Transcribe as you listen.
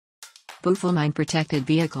Buffel mine-protected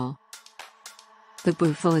vehicle. The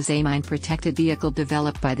Buffel is a mine-protected vehicle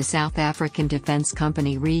developed by the South African defense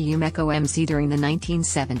company REUMECO during the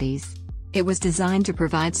 1970s. It was designed to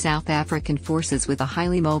provide South African forces with a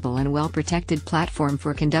highly mobile and well-protected platform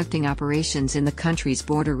for conducting operations in the country's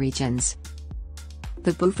border regions.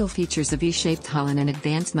 The Buffel features a V-shaped hull and an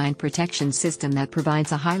advanced mine protection system that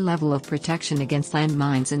provides a high level of protection against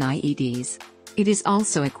landmines and IEDs. It is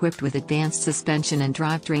also equipped with advanced suspension and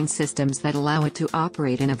drivetrain systems that allow it to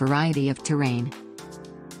operate in a variety of terrain.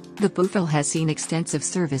 The Buffel has seen extensive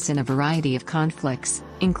service in a variety of conflicts,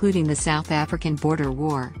 including the South African Border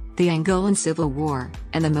War, the Angolan Civil War,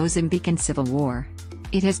 and the Mozambican Civil War.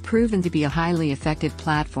 It has proven to be a highly effective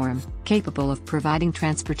platform, capable of providing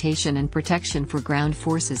transportation and protection for ground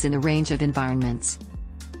forces in a range of environments.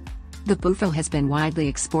 The Buffel has been widely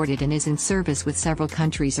exported and is in service with several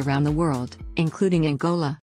countries around the world, including Angola,